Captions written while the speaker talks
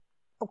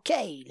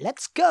Okay,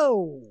 let's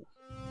go!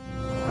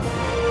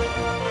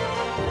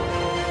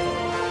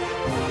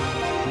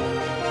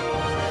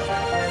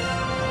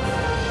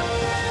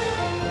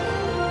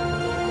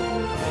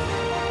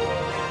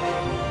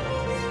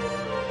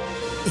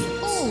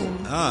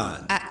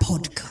 At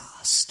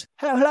podcast.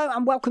 Hello,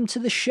 and welcome to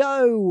the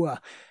show.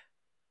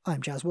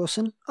 I'm Jazz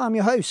Wilson. I'm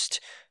your host,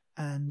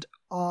 and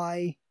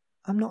I'm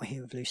not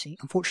here with Lucy.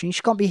 Unfortunately,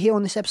 she can't be here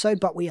on this episode,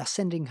 but we are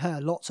sending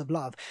her lots of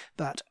love.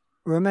 But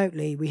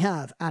remotely, we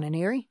have Anna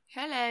Neary.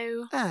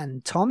 Hello.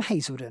 And Tom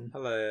Hazelden.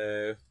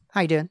 Hello.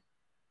 How you doing?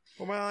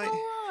 All right.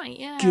 Alright,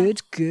 yeah.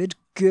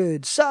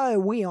 Good. So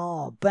we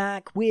are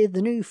back with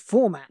the new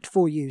format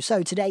for you.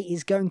 So today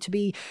is going to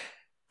be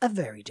a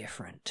very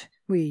different.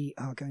 We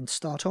are going to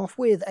start off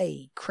with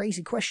a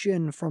crazy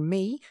question from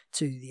me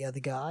to the other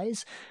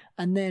guys,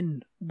 and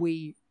then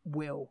we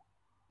will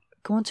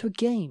go on to a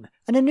game,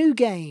 and a new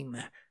game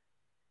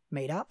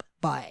made up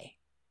by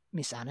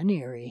Miss Anna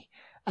Neary,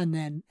 and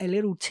then a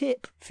little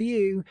tip for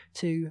you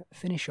to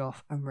finish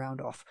off and round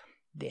off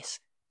this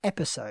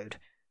episode.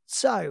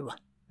 So,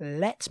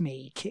 let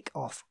me kick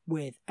off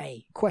with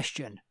a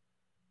question.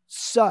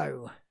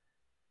 So,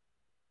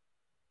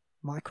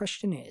 my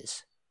question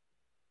is,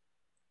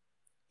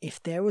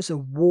 if there was a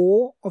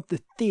war of the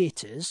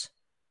theatres,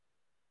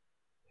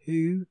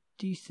 who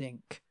do you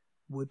think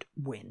would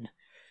win?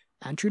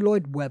 Andrew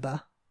Lloyd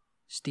Webber,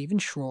 Stephen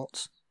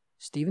Schwartz,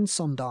 Stephen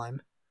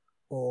Sondheim,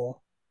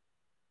 or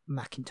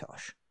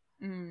Macintosh?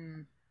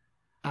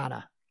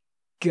 Anna,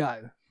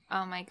 go.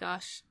 Oh my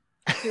gosh.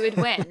 Who would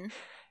win?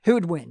 Who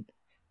would win?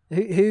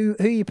 Who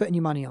are you putting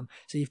your money on?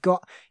 So you've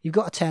got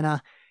a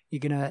tenner. You're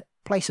gonna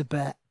place a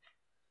bet.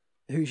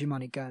 Who's your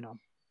money going on?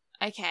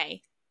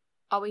 Okay.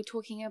 Are we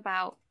talking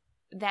about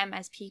them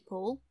as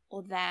people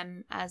or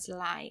them as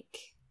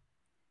like...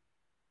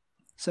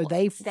 So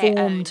they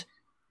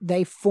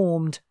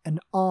formed an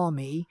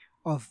army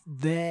of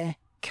their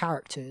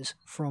characters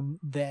from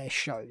their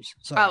shows.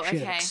 So I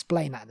should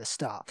explain that at the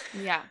start.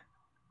 Yeah.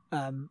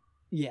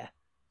 Yeah.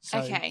 So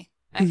okay.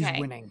 Who's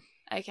winning?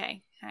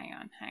 Okay. Hang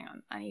on.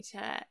 I need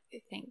to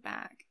think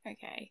back.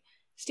 Okay.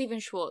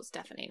 Stephen Schwartz,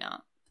 definitely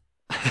not.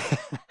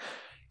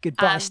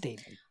 Goodbye,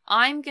 Stephen.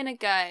 I'm going to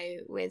go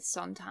with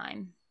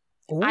Sondheim.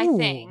 Ooh, I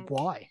think.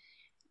 Why?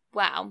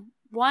 Well,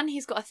 one,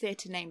 he's got a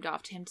theatre named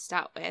after him to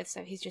start with,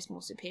 so he's just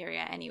more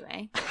superior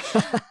anyway.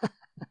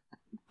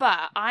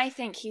 But I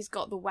think he's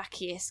got the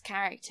wackiest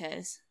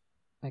characters.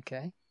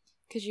 Okay.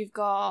 Because you've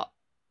got...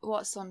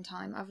 What's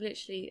Sondheim?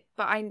 Into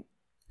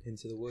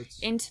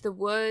the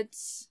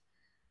Woods.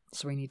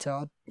 Sweeney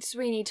Todd.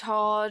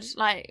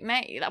 Like,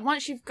 mate,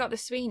 once you've got the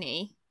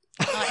Sweeney,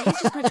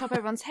 he's just going to chop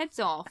everyone's heads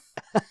off.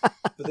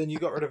 But then you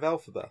got rid of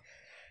Elphaba.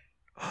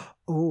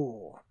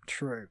 Oh,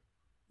 true.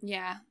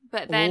 Yeah,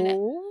 but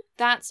then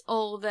that's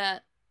all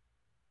that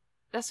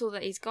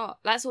he's got.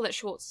 That's all that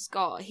Schwartz has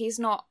got. He's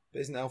not...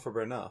 But isn't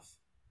Elphaba enough?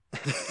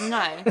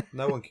 No.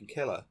 No one can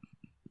kill her.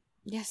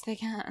 Yes, they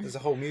can. There's a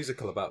whole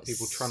musical about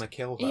people trying to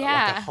kill her.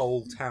 Yeah. Like a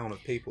whole town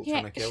of people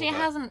trying to kill her. She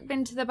hasn't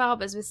been to the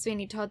barbers with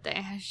Sweeney Todd, though,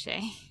 has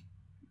she?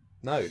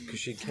 No, because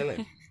she'd kill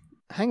him.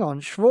 Hang on,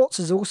 Schwartz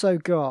has also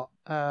got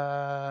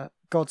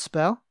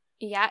Godspell.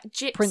 Yeah,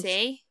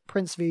 Gypsy.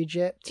 Prince of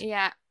Egypt.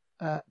 Yeah.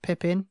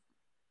 Pippin.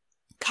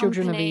 Company.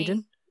 Children of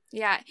Eden.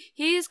 Yeah,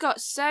 he's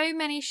got so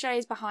many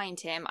shows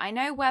behind him. I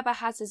know Webber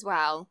has as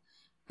well,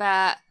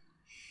 but...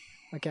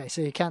 Okay,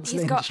 so you're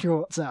cancelling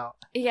Schwartz out.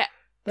 Yeah.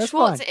 That's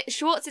Schwartz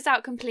fine. is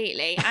out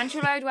completely.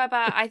 Andrew Lloyd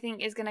Webber, I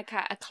think, is going to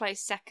cut a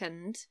close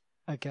second.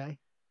 Okay.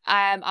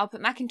 I'll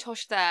put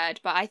Macintosh third,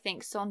 but I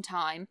think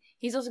Sondheim.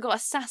 He's also got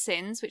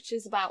Assassins, which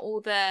is about all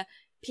the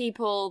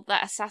people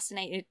that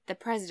assassinated the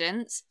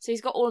presidents. So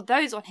he's got all of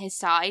those on his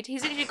side.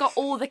 He's literally got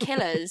all the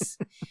killers.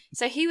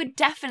 So he would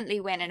definitely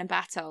win in a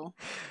battle.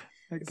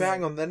 Okay. But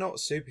hang on, they're not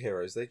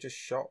superheroes. They just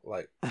shot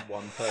like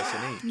one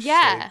person each.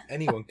 Yeah. So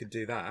anyone could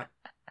do that.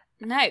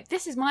 No,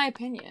 this is my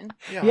opinion.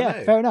 Yeah, Yeah, I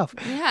know. fair enough.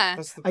 Yeah.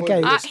 That's the point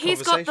Okay. of this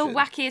He's got the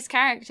conversation. wackiest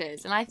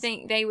characters, and I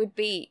think they would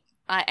beat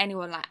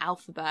anyone like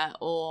Elphaba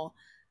or,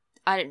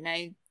 I don't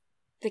know,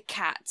 the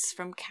Cats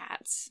from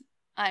Cats.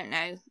 I don't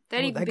know.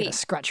 They're going to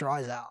scratch your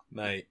eyes out.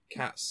 Mate,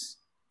 cats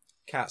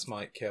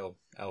might kill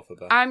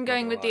Elphaba. I'm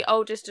going with the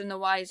oldest and the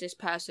wisest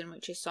person,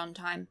 which is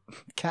Sondheim.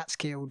 Cats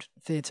killed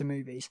theatre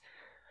movies.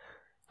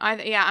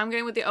 I'm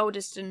going with the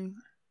oldest and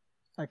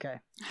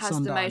Okay. has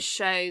Sondheim. the most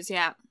shows,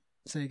 yeah.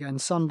 So you're going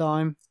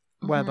Sondheim,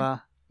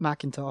 Webber,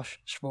 Macintosh,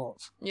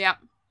 Schwartz. Yeah.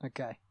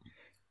 Okay.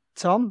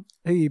 Tom,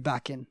 who are you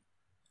backing?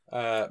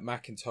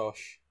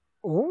 Macintosh.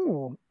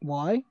 Oh,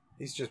 why?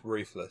 He's just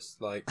ruthless.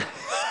 Like,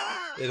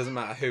 it doesn't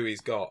matter who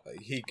he's got.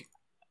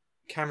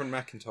 Cameron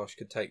Macintosh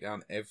could take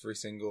down every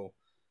single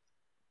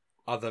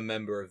other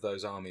member of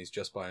those armies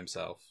just by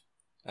himself.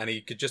 And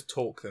he could just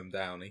talk them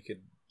down. He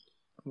could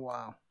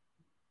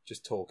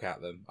just talk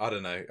at them. I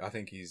don't know. I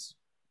think he's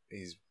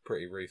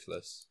pretty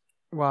ruthless.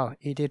 Well,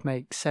 he did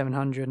make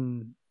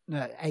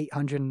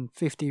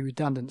 850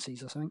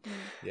 redundancies or something.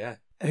 Yeah.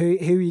 Who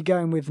are you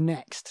going with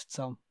next,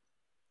 Tom?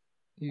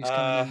 Who's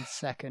coming in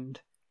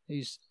second?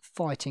 Who's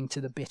fighting to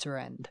the bitter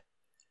end?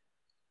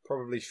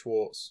 Probably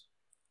Schwartz.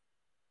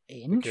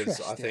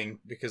 Interesting.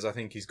 Because I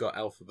think he's got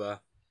Elphaba,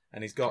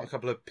 and he's got a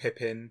couple of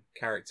Pippin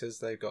characters.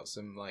 They've got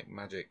some like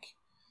magic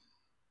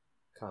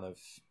kind of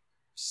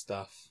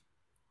stuff.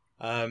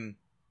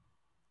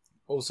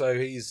 Also,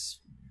 he's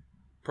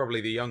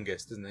probably the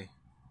youngest, isn't he?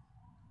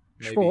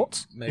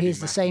 Schwartz. He's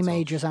the same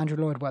Macintosh. age as Andrew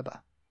Lloyd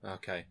Webber.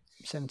 Okay.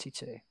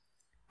 72.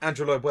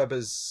 Andrew Lloyd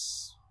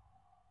Webber's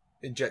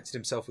injected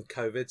himself with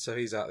COVID, so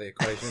he's out of the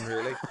equation,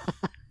 really.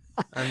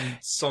 And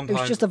sometimes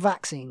It was just a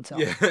vaccine,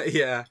 Tom.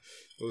 yeah,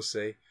 we'll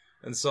see.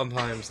 And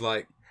sometimes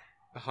like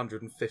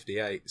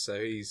 158, so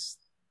he's,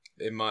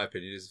 in my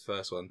opinion, is the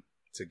first one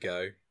to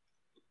go.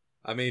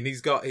 I mean, he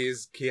has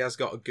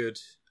got a good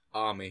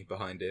army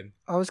behind him.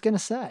 I was going to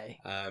say.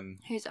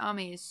 His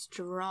army is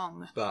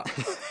strong. But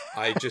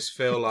I just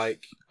feel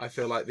like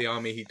the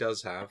army he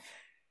does have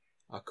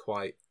are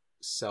quite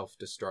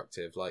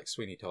self-destructive. Like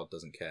Sweeney Todd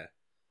doesn't care,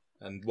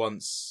 and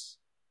once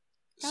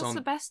That's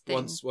the best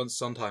thing. Once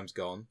Sondheim's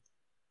gone,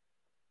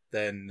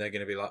 then they're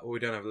going to be like, "Oh, we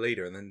don't have a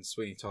leader," and then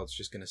Sweeney Todd's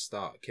just going to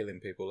start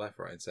killing people left,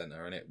 right, and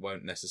centre, and it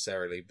won't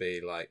necessarily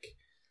be like.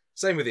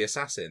 Same with the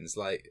assassins.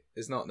 Like,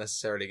 it's not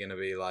necessarily going to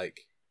be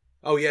like,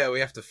 "Oh yeah, we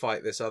have to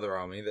fight this other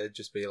army." They'd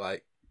just be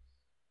like,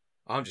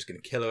 "I'm just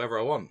going to kill whoever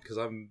I want because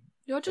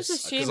You're just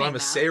assuming I'm a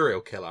that.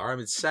 serial killer. I'm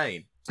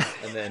insane."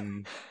 And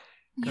then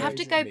You have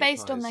to go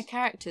based on their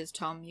characters,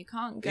 Tom. You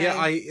can't go.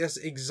 yeah, that's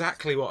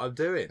exactly what I'm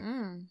doing.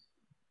 Mm.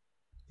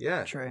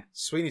 Yeah, True.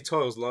 Sweeney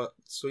Todd is loyal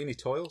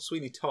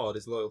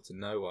to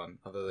no one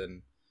other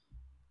than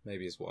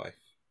maybe his wife.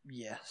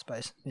 Yeah, I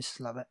suppose. Mrs.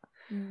 Lovett.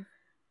 Mm.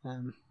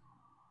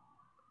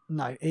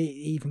 No, he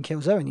even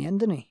kills her in the end,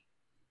 doesn't he?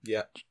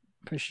 Yeah,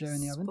 Pushes her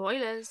in the oven.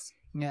 Spoilers.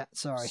 Yeah,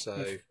 sorry. so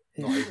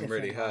not even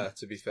really anyone. her,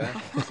 to be fair.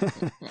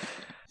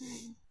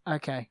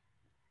 Okay.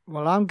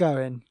 Well, I'm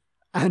going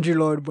Andrew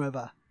Lloyd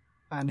Webber.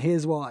 And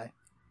here's why.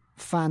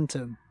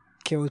 Phantom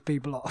kills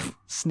people off.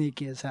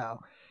 Sneaky as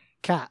hell.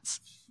 Cats,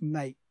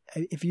 mate.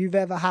 If you've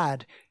ever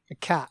had a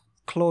cat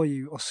claw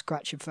you or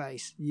scratch your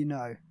face, you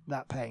know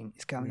that pain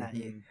is coming at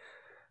you.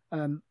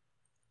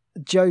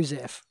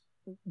 Joseph,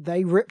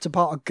 they ripped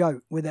apart a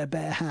goat with their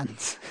bare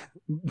hands.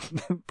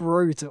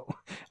 Brutal.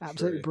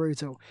 Absolutely True.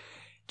 brutal.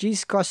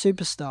 Jesus Christ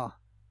Superstar,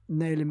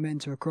 nailing men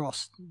to a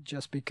cross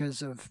just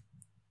because of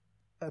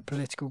a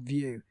political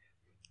view.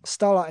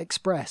 Starlight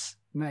Express,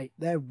 mate,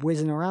 they're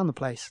whizzing around the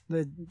place.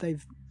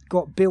 They've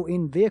got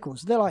built-in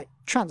vehicles. They're like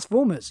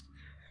Transformers,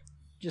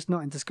 just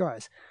not in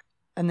disguise.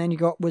 And then you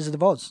got Wizard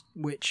of Oz,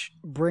 which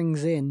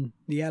brings in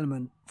the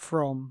element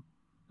from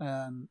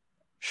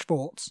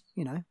Schwartz,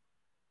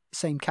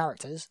 same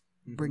characters,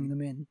 bringing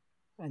them in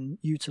and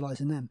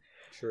utilising them.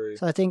 True.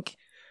 So I think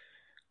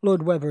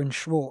Lloyd Webber and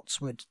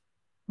Schwartz would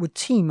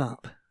team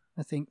up.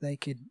 I think they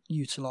could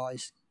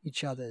utilise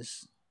each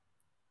other's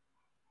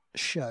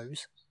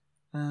shows.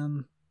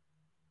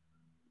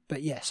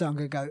 But yeah, so I'm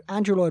going to go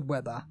Andrew Lloyd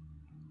Webber,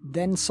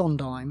 then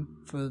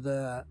Sondheim for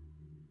the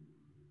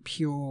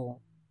pure,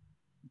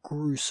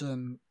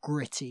 gruesome,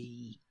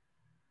 gritty,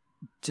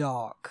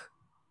 dark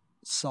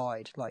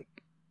side. Like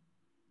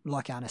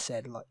Anna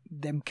said, like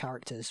them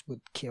characters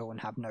would kill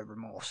and have no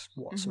remorse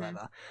whatsoever.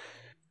 Mm-hmm.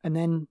 And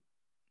then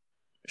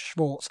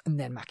Schwartz and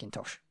then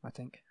Macintosh, I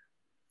think.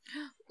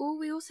 Oh,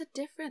 we all said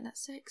different.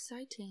 That's so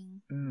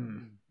exciting.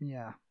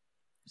 Yeah.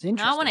 It's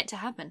interesting. Now I want it to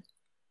happen.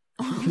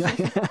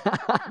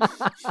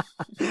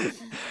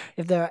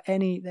 If there are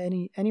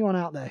anyone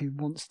out there who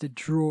wants to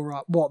draw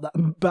up what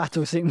that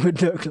battle scene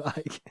would look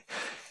like,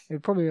 it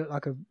would probably look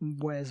like a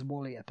Where's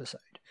Wally episode,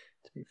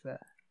 to be fair.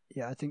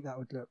 Yeah, I think that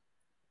would look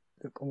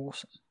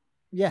awesome.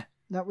 Yeah,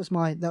 that was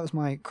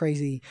my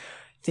crazy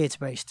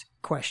theatre-based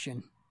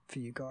question for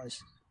you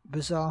guys.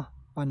 Bizarre,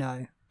 I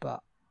know,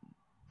 but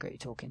got you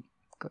talking,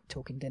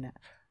 didn't it?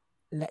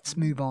 Let's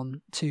move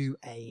on to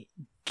a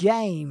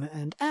game.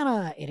 And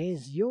Anna, it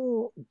is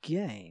your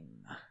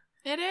game.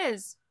 It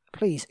is.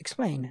 Please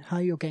explain how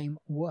your game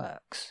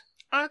works.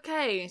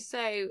 Okay,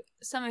 so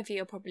some of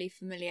you are probably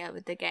familiar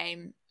with the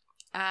game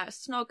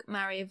Snog,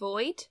 Marry,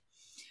 Avoid.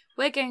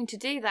 We're going to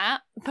do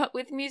that, but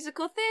with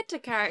musical theatre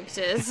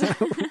characters.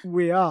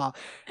 We are.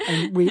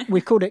 And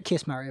we called it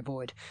Kiss, Marry,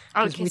 Avoid.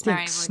 Oh, Because we Kiss, think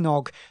Marry,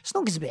 Avoid.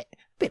 Snog is a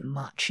bit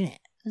much, isn't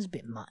it? There's a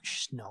bit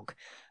much Snog.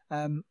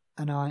 And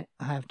I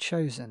have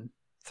chosen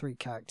 3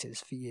 characters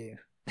for you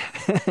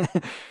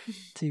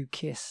to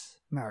kiss,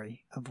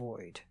 marry,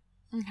 avoid.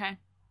 Okay.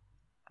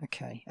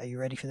 Okay, are you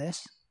ready for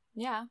this?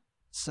 Yeah.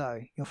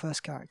 So, your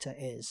first character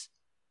is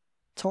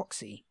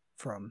Toxie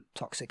from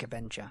Toxic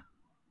Avenger.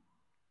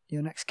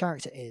 Your next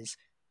character is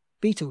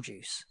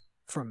Beetlejuice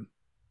from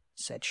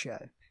said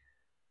show.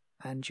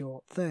 And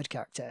your third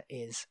character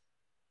is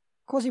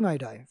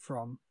Quasimodo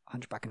from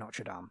Hunchback of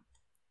Notre Dame.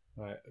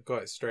 Right, I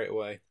got it straight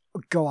away.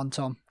 Go on,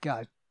 Tom,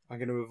 go. I'm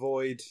going to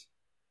avoid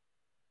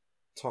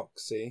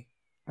Toxie,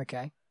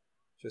 Okay.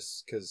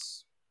 just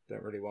because I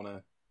don't really want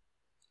to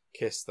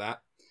kiss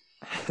that.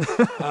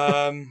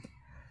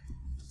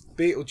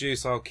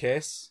 Beetlejuice I'll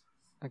kiss,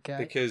 Okay.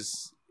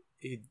 because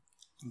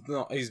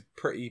he's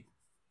pretty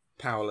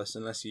powerless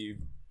unless you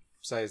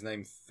say his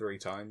name 3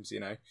 times,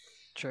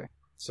 True.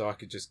 So I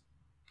could just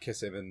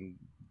kiss him and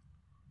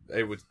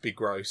it would be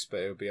gross,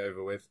 but it would be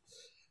over with.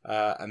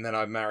 And then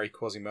I'd marry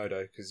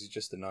Quasimodo because he's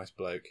just a nice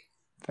bloke.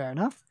 Fair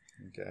enough.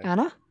 Okay.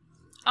 Anna?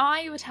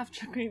 I would have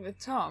to agree with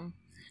Tom.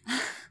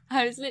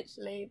 I was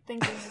literally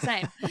thinking the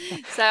same.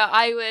 So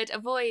I would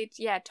avoid,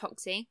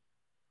 Toxie.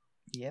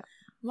 Yeah.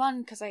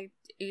 One, because I'm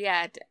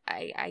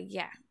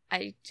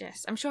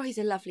sure he's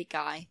a lovely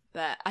guy,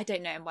 but I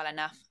don't know him well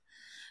enough.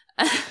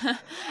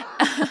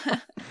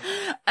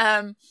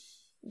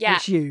 Yeah.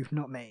 It's you,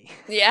 not me.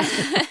 Yeah.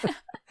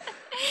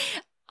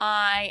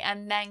 I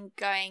am then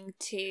going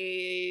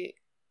to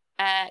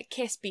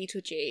kiss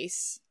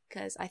Beetlejuice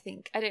because I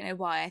don't know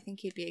why, I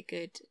think he'd be a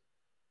good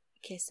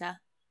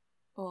kisser.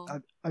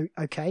 Or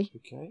Okay.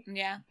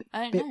 yeah,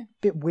 I don't know.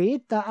 Bit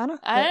weird, that, Anna?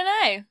 I don't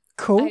know.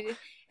 Cool.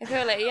 I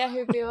feel like,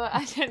 he'd be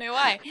I don't know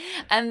why.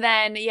 And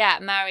then,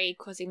 marry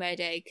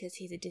Quasimodo because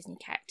he's a Disney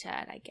character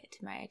and I get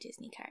to marry a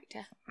Disney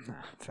character.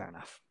 Fair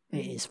enough.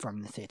 It is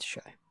from the theatre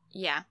show.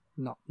 Yeah.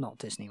 Not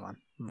Disney one,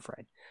 I'm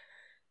afraid.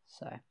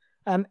 So,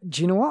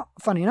 do you know what?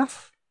 Funny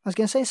enough, I was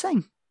going to say the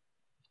same.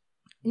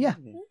 Yeah.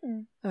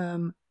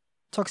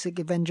 Toxic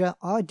Avenger,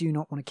 I do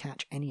not want to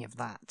catch any of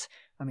that.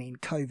 I mean,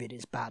 COVID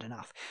is bad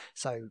enough.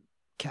 So,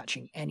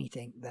 catching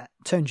anything that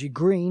turns you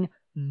green,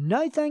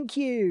 no thank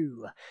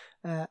you.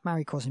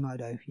 Marry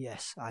Quasimodo,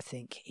 yes, I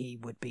think he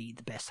would be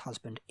the best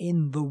husband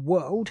in the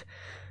world.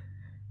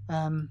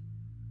 And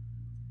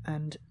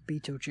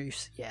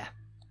Beetlejuice, yeah,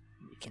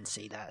 you can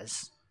see that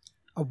as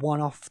a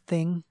one-off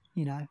thing,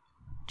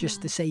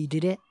 just to say you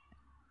did it.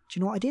 Do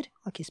you know what I did?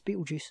 I kissed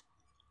Beetlejuice.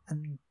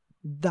 And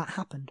that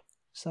happened.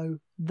 So,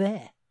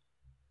 there.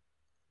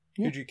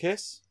 Yeah. Who'd you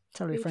kiss?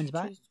 Tell your friends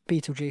about it.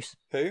 Beetlejuice.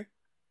 Who?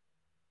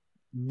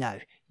 No,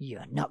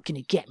 you're not going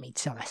to get me,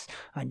 Thomas.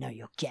 I know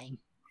your game.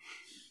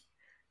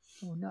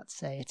 I will not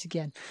say it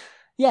again.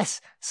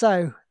 Yes,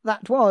 so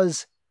that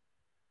was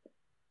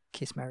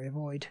Kiss, Marry,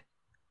 Avoid.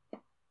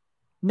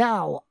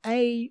 Now,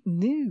 a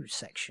new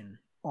section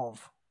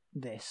of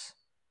this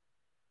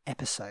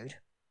episode.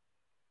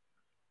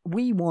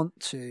 We want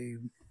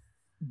to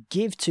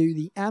give to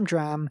the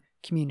Amdram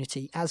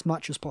community as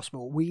much as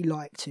possible. We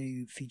like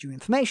to feed you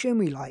information.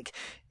 We like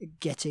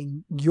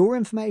getting your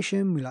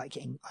information. We like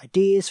getting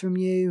ideas from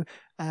you.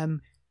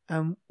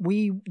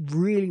 We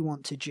really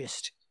want to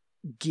just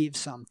give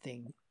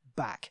something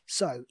back.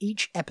 So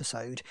each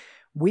episode,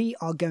 we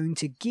are going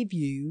to give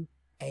you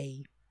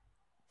a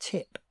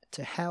tip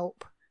to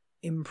help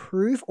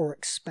improve or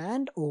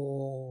expand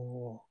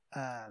or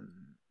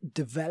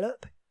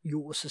develop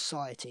your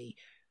society.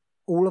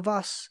 All of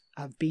us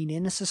have been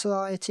in a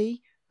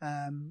society,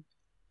 and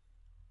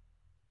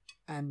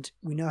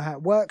we know how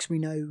it works. We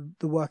know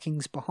the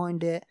workings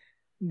behind it.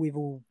 We've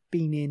all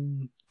been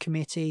in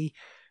committee,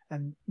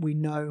 and we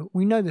know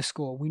the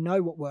score. We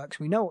know what works.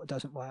 We know what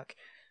doesn't work.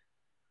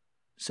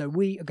 So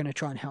we are going to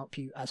try and help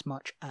you as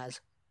much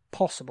as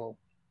possible.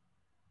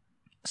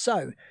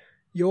 So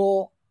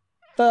your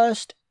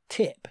first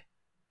tip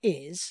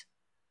is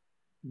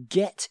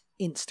get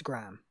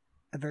Instagram.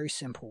 A very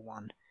simple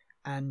one.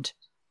 And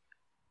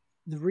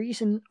the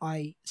reason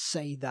I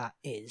say that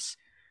is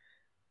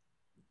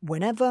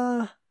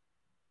whenever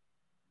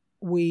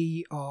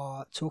we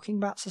are talking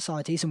about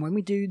societies and when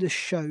we do the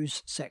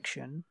shows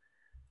section,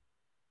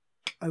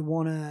 I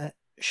want to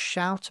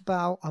shout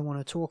about, I want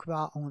to talk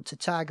about, I want to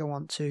tag, I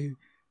want to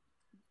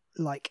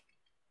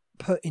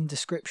put in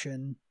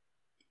description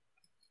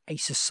a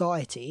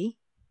society.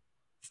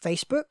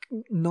 Facebook,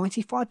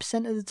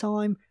 95% of the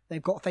time,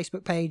 they've got a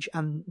Facebook page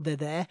and they're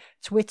there.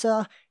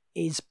 Twitter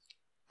is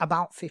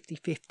about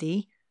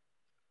 50-50.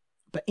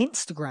 But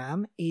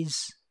Instagram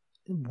is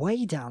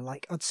way down.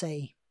 I'd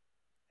say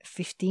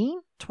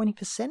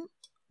 15-20%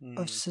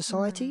 of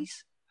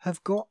societies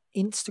have got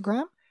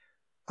Instagram.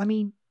 I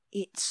mean,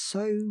 it's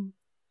so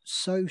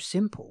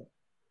simple.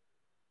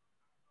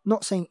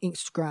 Not saying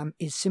Instagram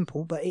is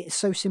simple, but it's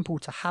so simple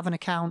to have an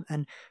account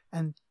and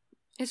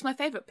it's my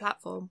favourite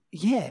platform.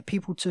 Yeah,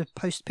 people to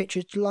post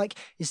pictures.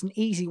 It's an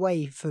easy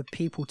way for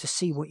people to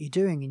see what you're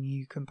doing, and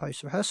you can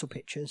post rehearsal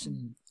pictures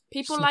and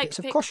people like of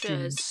pictures.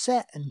 Costumes,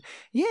 set, and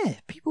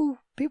people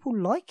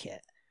like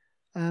it.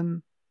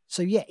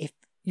 So yeah, if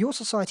your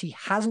society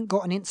hasn't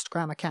got an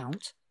Instagram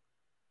account,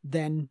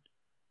 then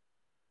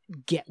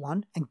get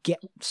one and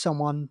get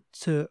someone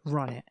to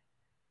run it.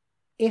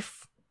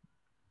 If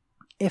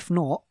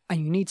not,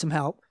 and you need some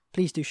help,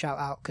 please do shout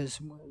out, because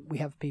we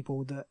have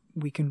people that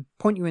we can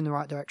point you in the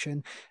right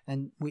direction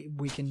and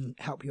we can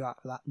help you out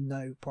with that,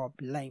 no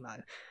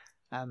problemo.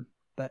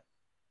 But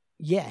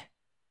yeah,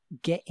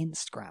 get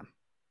Instagram.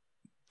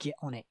 Get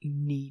on it. You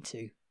need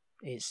to.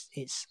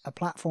 It's a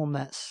platform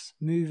that's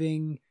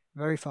moving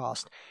very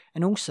fast.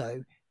 And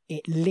also,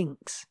 it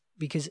links,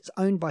 because it's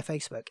owned by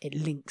Facebook, it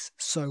links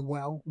so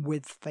well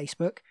with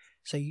Facebook.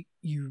 So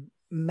you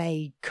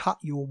may cut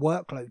your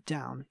workload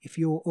down. If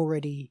you're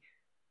already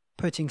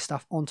putting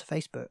stuff onto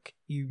Facebook,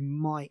 you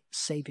might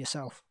save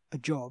yourself a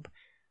job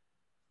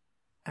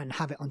and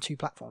have it on 2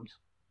 platforms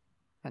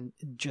and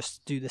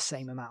just do the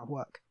same amount of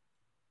work.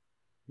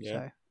 Yeah.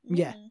 So,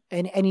 yeah.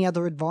 Any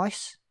other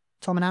advice,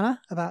 Tom and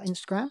Anna, about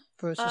Instagram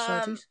for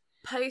societies?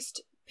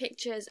 Post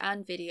pictures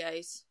and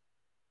videos.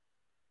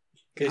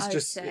 It's I'd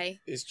just, say.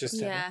 it's just,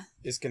 Yeah.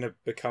 it's going to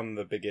become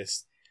the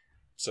biggest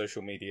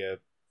social media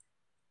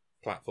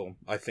platform.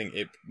 I think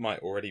it might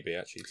already be,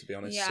 actually, to be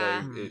honest.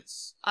 Yeah. So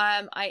it's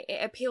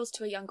It appeals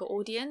to a younger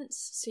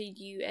audience, so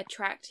you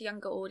attract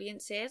younger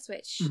audiences,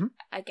 which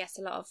I guess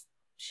a lot of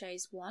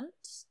shows want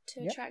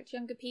to attract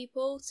younger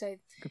people. So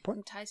Good point.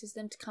 entices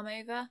them to come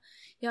over.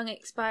 Young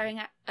aspiring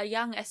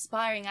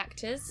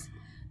actors.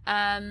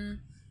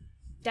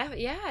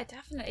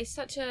 Definitely. It's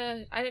such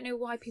a. I don't know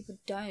why people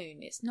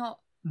don't. It's not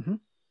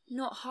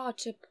hard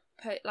to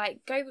put.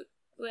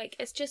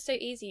 It's just so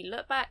easy.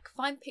 Look back,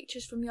 find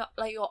pictures from your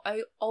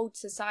old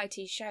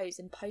society shows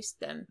and post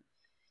them.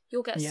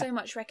 You'll get so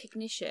much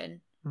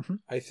recognition.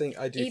 I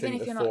do Even think if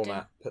the you're not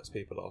format puts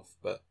people off,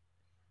 but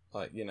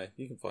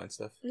you can find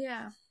stuff.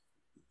 Yeah.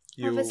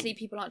 Obviously,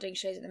 people aren't doing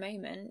shows at the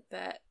moment,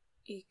 but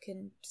you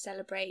can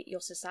celebrate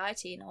your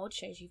society and old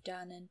shows you've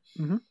done,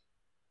 and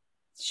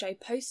show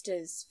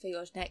posters for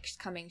your next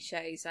coming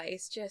shows.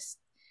 It's just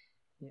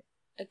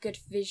a good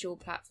visual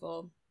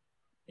platform.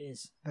 It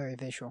is very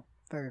visual.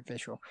 Very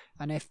visual.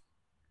 And if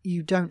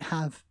you don't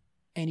have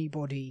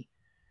anybody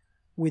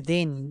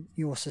within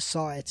your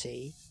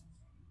society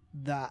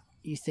that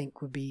you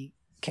think would be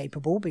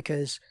capable,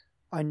 because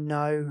I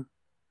know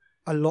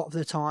a lot of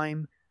the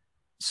time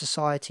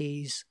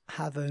societies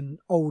have an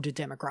older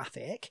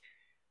demographic,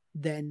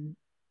 then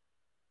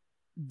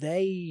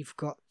they've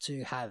got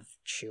to have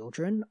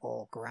children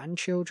or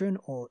grandchildren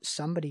or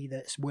somebody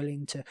that's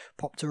willing to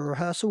pop to a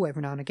rehearsal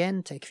every now and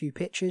again, take a few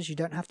pictures. You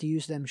don't have to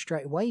use them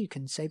straight away. You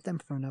can save them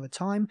for another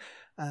time.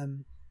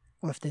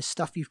 Or if there's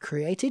stuff you've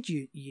created,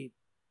 you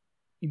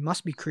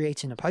must be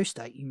creating a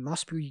poster. You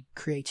must be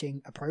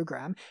creating a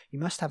program. You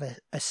must have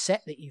a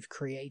set that you've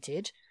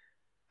created.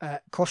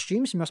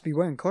 Costumes, you must be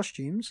wearing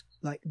costumes.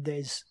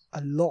 There's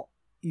a lot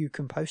you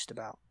can post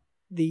about.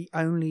 The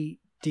only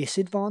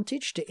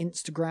disadvantage to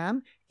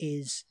Instagram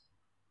is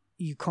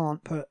you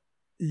can't put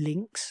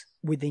links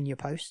within your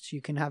posts.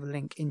 You can have a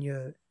link in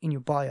your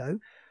bio,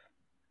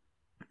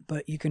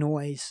 but you can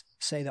always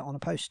say that on a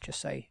post. Just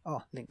say,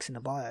 links in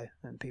the bio,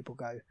 and people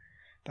go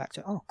back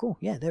to, cool,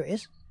 yeah, there it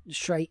is,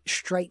 straight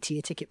to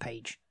your ticket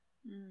page.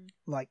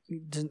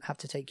 It doesn't have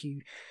to take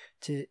you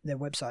to their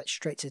website,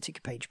 straight to the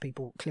ticket page.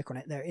 People click on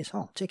it, there it is.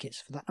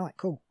 Tickets for that night,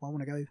 cool, I want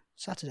to go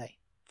Saturday,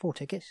 4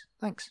 tickets,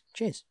 thanks,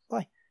 cheers,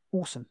 bye,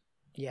 awesome.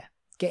 Yeah,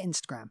 get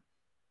Instagram.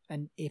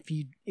 And if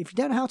you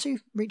don't know how to,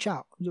 reach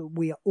out.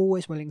 We are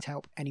always willing to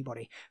help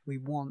anybody. We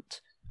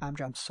want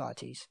Amdram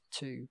societies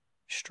to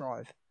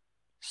strive,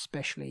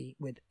 especially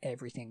with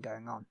everything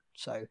going on.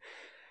 So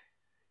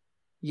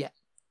yeah,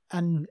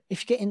 and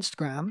if you get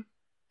Instagram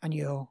and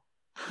you're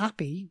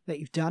happy that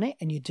you've done it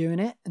and you're doing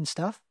it and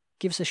stuff,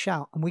 give us a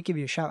shout and we give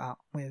you a shout out.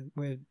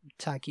 We'll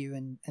tag you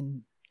and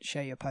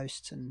share your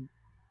posts and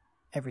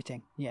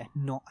everything. Yeah,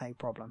 not a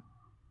problem.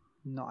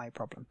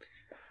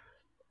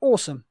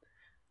 Awesome.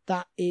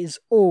 That is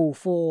all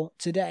for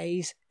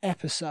today's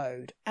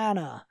episode.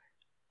 Anna,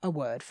 a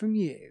word from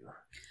you.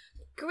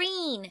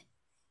 Green.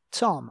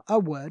 Tom, a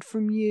word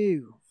from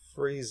you.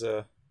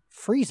 Freezer.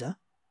 Freezer?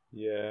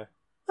 Yeah.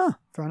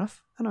 Fair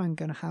enough. And I'm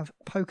going to have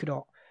polka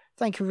dot.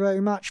 Thank you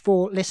very much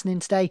for listening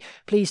today.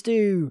 Please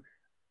do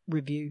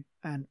review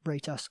and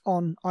rate us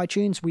on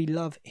iTunes. We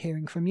love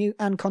hearing from you,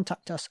 and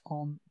contact us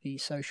on the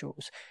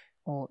socials.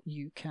 Or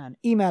you can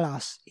email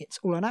us. It's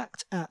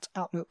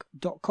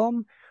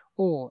allanact@outlook.com.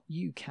 Or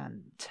you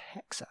can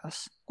text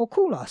us or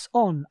call us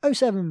on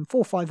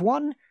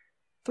 07451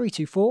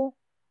 324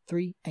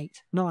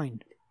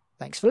 389.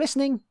 Thanks for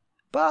listening.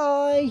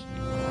 Bye.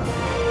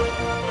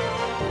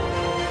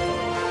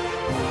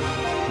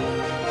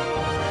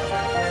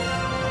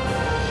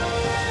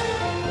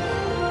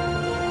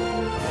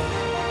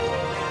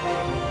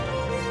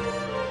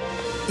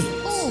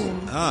 It's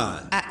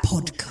at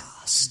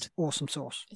podcast. Awesome sauce.